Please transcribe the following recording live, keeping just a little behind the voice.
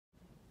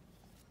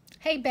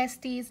Hey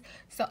besties,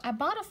 so I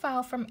bought a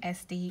file from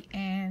Etsy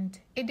and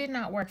it did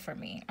not work for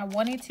me. I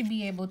wanted to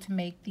be able to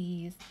make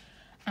these,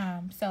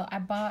 so I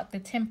bought the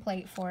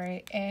template for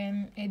it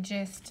and it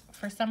just,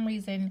 for some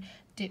reason,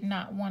 did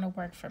not want to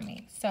work for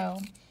me. So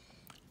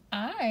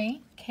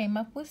I came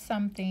up with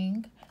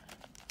something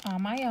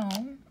on my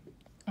own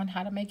on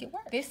how to make it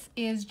work. This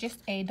is just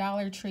a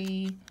Dollar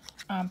Tree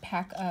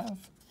pack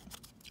of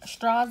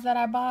straws that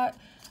I bought,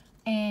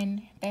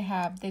 and they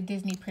have the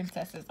Disney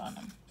princesses on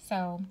them.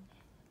 So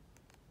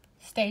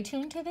stay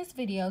tuned to this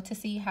video to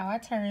see how I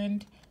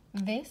turned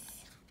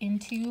this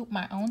into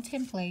my own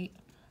template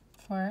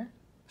for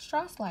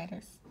straw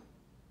sliders.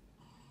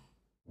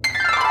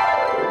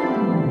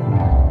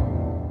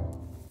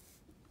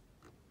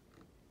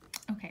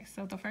 Okay,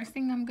 so the first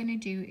thing I'm gonna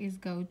do is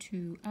go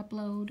to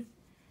upload.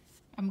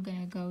 I'm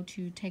gonna go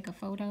to take a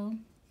photo,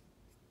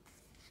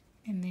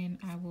 and then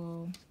I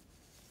will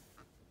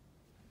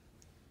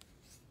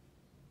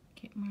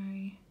get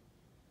my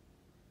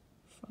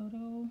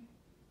photo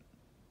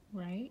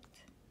right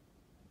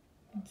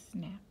and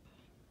snap.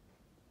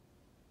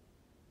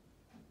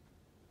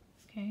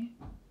 Okay,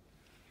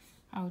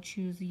 I'll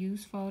choose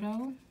use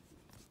photo.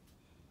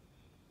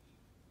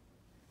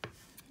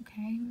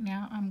 Okay,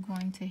 now I'm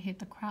going to hit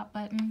the crop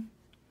button,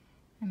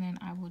 and then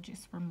I will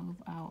just remove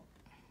out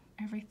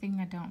everything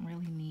I don't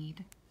really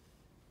need.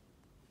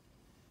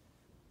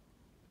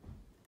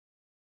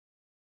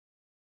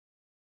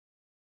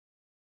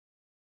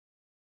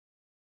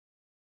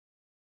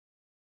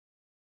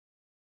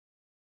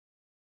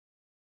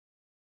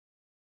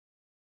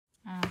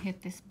 I'll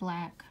hit this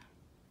black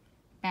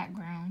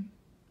background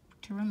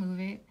to remove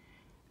it.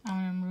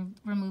 I'm going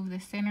to remove the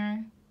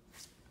center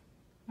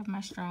of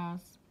my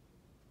straws.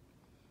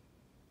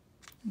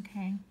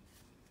 Okay.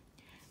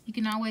 You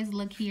can always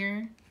look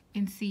here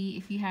and see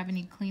if you have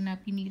any cleanup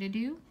you need to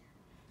do.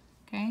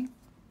 Okay.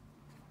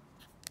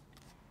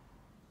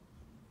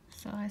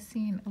 So I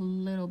seen a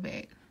little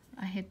bit.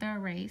 I hit the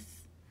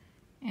erase,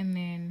 and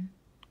then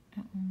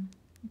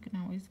you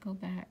can always go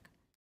back.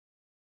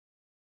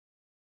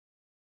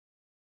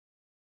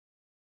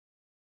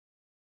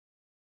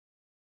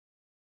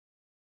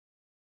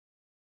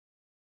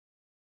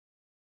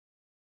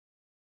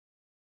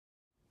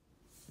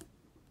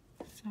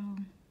 So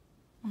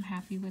I'm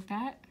happy with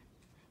that.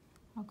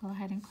 I'll go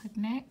ahead and click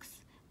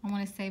next. I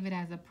want to save it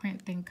as a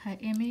print then cut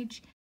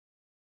image.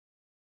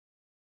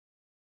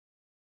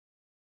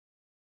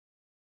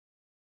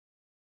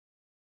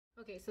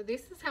 Okay, so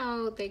this is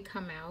how they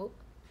come out.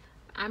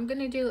 I'm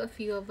gonna do a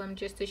few of them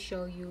just to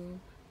show you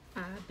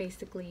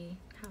basically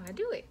how I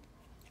do it.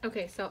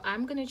 Okay, so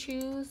I'm gonna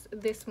choose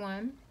this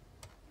one,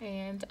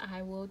 and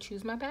I will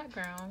choose my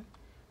background.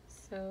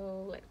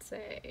 So let's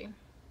say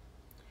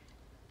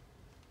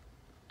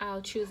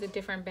I'll choose a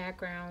different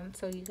background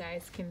so you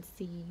guys can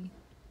see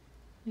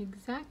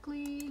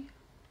exactly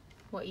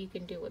what you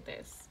can do with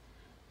this.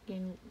 You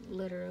can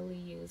literally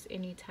use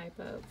any type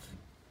of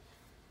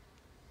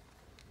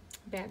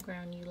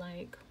background you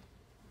like.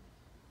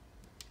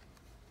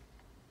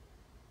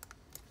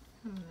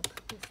 I'm gonna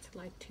put this to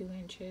like 2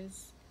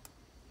 inches,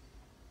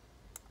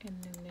 and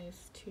then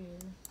this to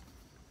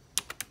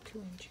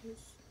 2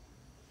 inches.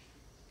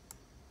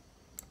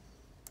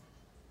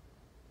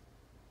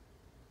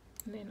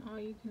 And then all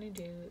you're gonna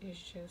do is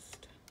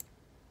just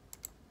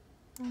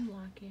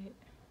unlock it.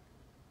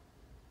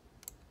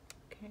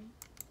 Okay.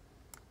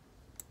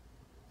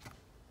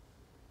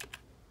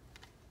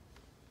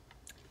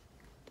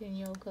 Then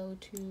you'll go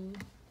to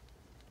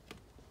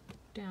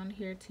down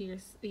here to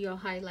you'll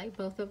highlight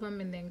both of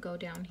them, and then go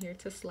down here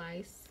to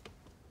slice.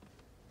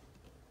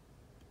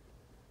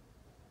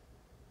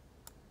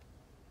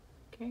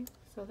 Okay,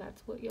 so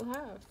that's what you'll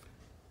have.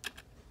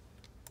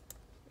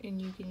 And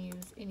you can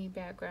use any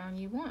background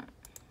you want.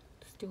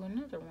 Let's do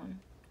another one.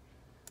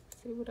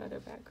 Let's see what other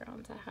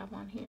backgrounds I have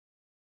on here.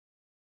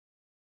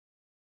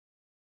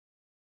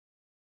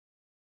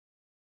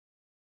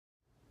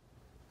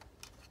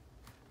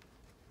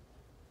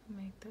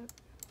 Make that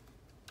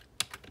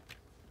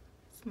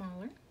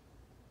smaller.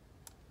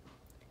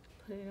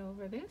 Put it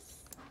over this.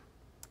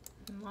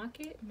 Unlock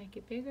it, make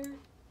it bigger.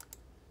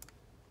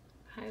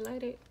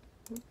 Highlight it.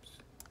 Oops.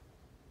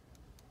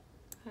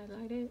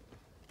 Highlight it.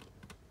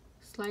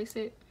 Slice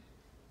it.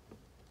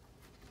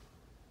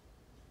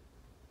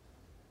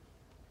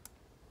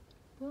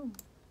 Boom.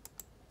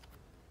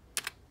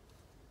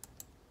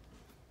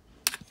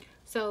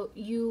 So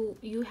you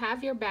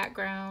have your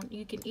background.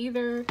 You can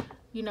either,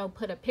 you know,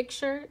 put a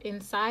picture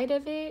inside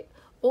of it,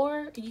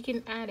 or you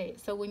can add it.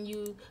 So when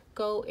you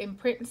go and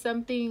print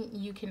something,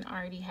 you can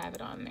already have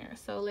it on there.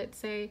 So let's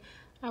say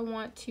I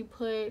want to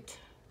put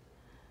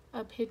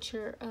a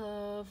picture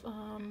of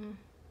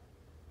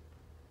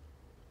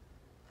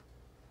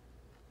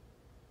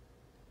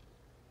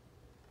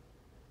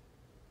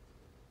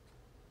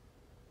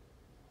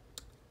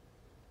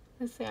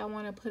let's say I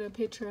want to put a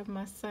picture of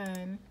my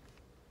son.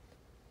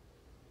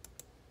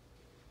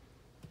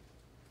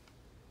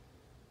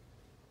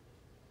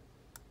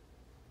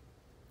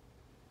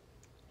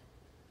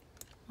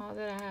 All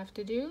that I have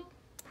to do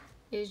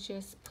is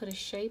just put a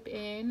shape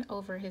in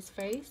over his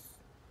face.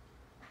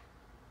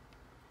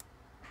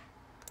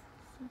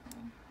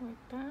 So,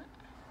 like that.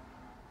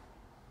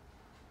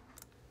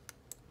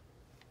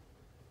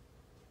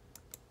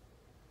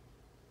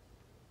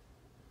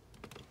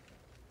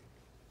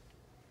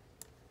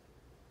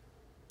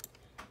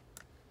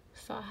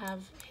 So I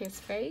have his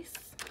face.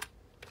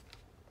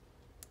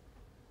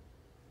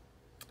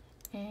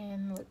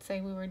 And let's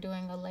say we were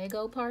doing a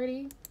Lego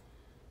party.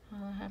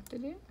 All I have to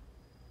do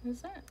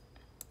is that.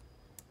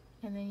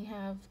 And then you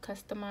have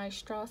customized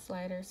straw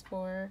sliders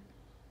for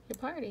your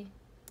party.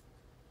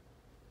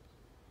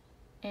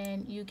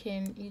 And you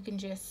can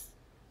just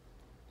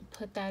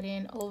put that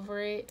in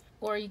over it,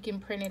 or you can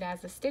print it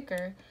as a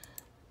sticker.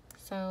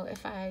 So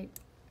if I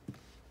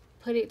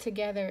put it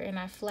together and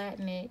I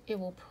flatten it, it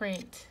will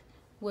print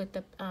with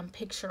the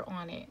picture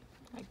on it,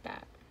 like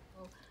that.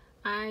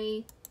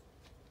 I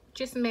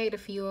just made a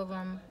few of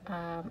them,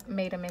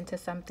 made them into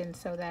something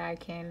so that I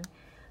can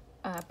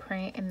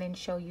print and then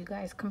show you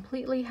guys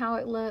completely how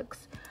it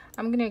looks.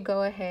 I'm gonna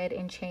go ahead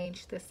and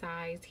change the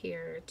size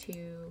here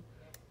to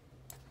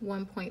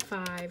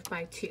 1.5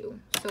 by 2.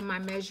 So my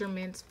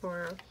measurements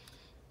for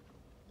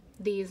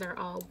these are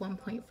all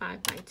 1.5 by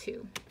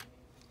 2.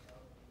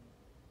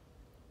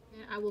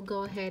 And I will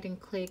go ahead and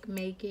click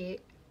Make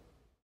It.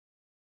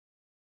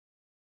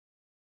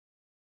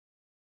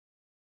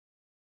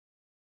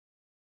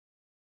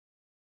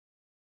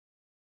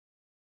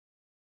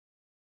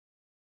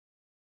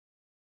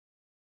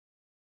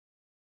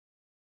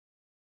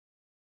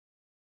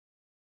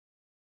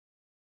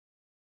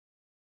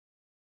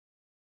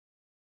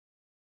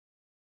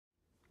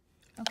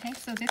 Okay,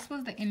 so this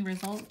was the end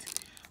result.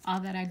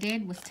 All that I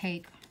did was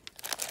take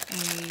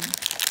a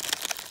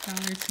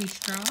Dollar Tree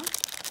straw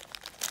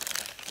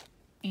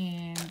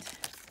and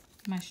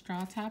my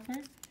straw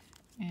topper,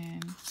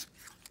 and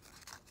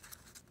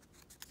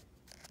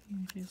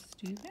you just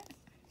do that.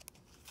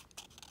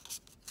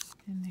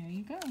 And there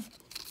you go.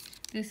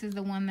 This is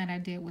the one that I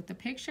did with the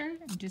picture.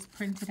 I just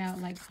printed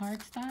out like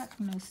cardstock,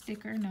 no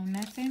sticker, no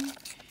nothing.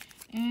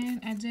 And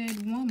I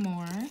did one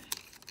more.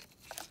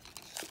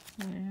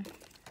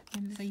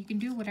 And so you can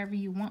do whatever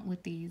you want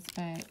with these,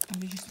 but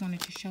I just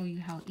wanted to show you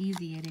how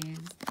easy it is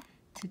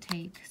to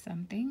take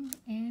something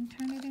and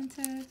turn it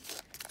into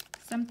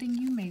something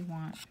you may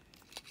want.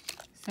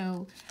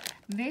 So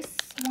this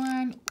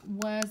one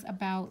was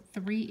about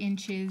 3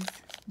 inches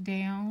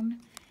down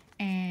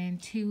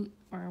and 2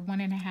 or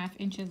 1.5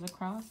 inches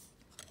across.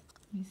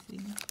 Let me see.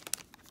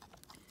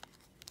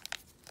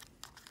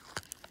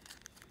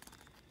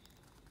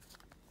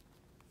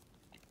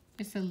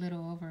 It's a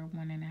little over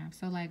 1.5,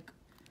 so like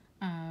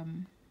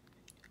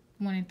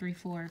 1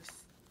 3/4,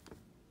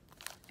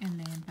 and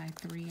then by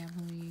 3, I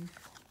believe.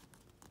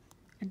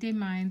 I did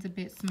mine's a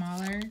bit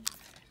smaller.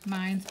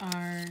 Mine's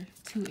are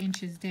 2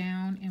 inches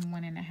down and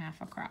 1.5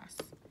 across.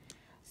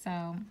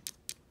 So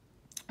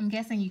I'm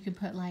guessing you could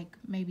put like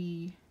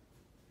maybe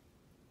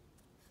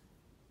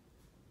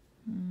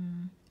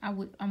I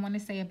want to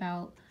say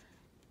about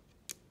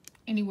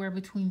anywhere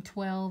between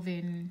 12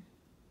 and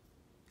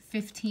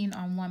 15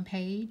 on one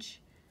page.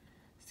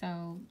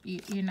 So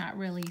you're not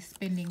really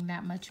spending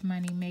that much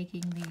money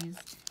making these,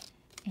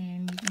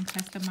 and you can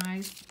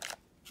customize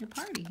your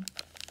party.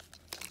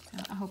 So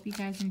I hope you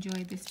guys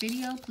enjoyed this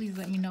video. Please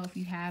let me know if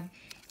you have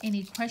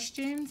any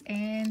questions,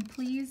 and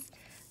please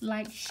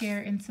like,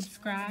 share, and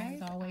subscribe.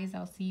 As always,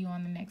 I'll see you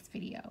on the next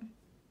video.